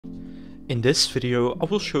In this video I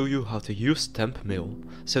will show you how to use Temp Mail.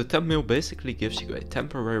 So Temp Mail basically gives you a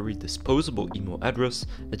temporary disposable email address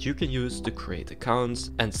that you can use to create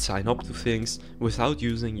accounts and sign up to things without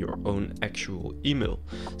using your own actual email.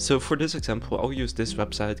 So for this example I'll use this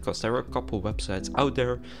website because there are a couple websites out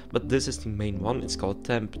there, but this is the main one. It's called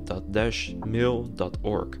temp-mail.org.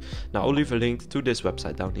 Now I'll leave a link to this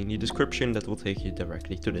website down in the description that will take you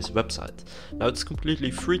directly to this website. Now it's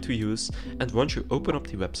completely free to use, and once you open up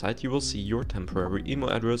the website you will see your temporary email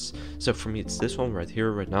address. So for me it's this one right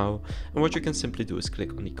here right now, and what you can simply do is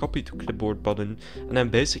click on the copy to clipboard button, and then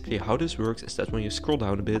basically how this works is that when you scroll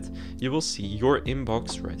down a bit you will see your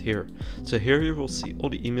inbox right here. So here you will see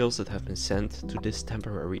all the emails that have been sent to this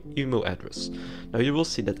temporary email address. Now you will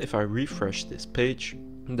see that if I refresh this page,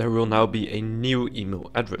 there will now be a new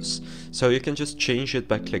email address. So you can just change it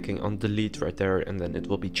by clicking on delete right there, and then it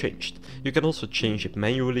will be changed. You can also change it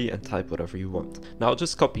manually and type whatever you want. Now I'll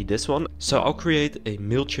just copy this one. So I'll create a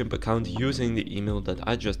MailChimp account using the email that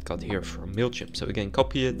I just got here from MailChimp. So again,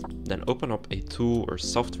 copy it, then open up a tool or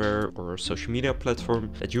software or social media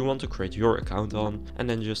platform that you want to create your account on, and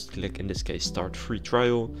then just click, in this case, start free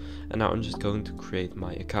trial. And now I'm just going to create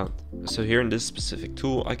my account. So here in this specific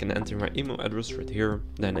tool I can enter my email address right here,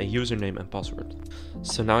 then a username and password.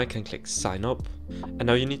 So now I can click sign up, and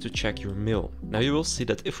now you need to check your mail. Now you will see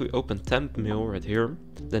that if we open Temp Mail right here,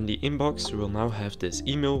 then the inbox will now have this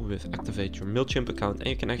email with activate your MailChimp account, and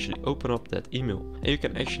you can actually open up that email and you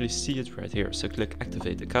can actually see it right here. So click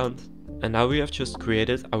activate account. And now we have just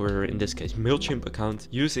created our, in this case, MailChimp account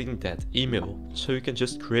using that email. So you can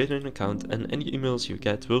just create an account and any emails you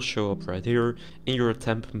get will show up right here in your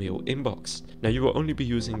Temp Mail inbox. Now you will only be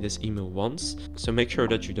using this email once, so make sure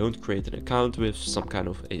that you don't create an account with some kind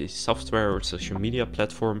of a software or social media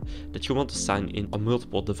platform that you want to sign in on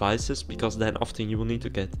multiple devices, because then often you will need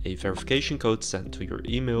to get a verification code sent to your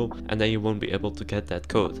email and then you won't be able to get that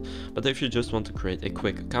code. But if you just want to create a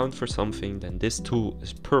quick account for something, then this tool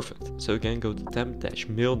is perfect. So again, go to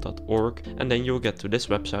temp-mail.org, and then you'll get to this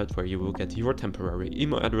website where you will get your temporary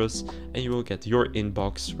email address and you will get your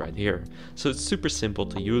inbox right here. So it's super simple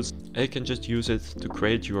to use, and you can just use it to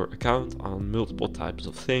create your account on multiple types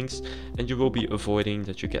of things, and you will be avoiding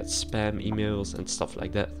that you get spam emails and stuff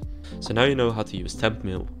like that. So now you know how to use Temp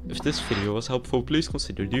Mail. If this video was helpful, please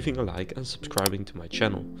consider leaving a like and subscribing to my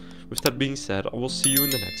channel. With that being said, I will see you in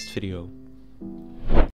the next video.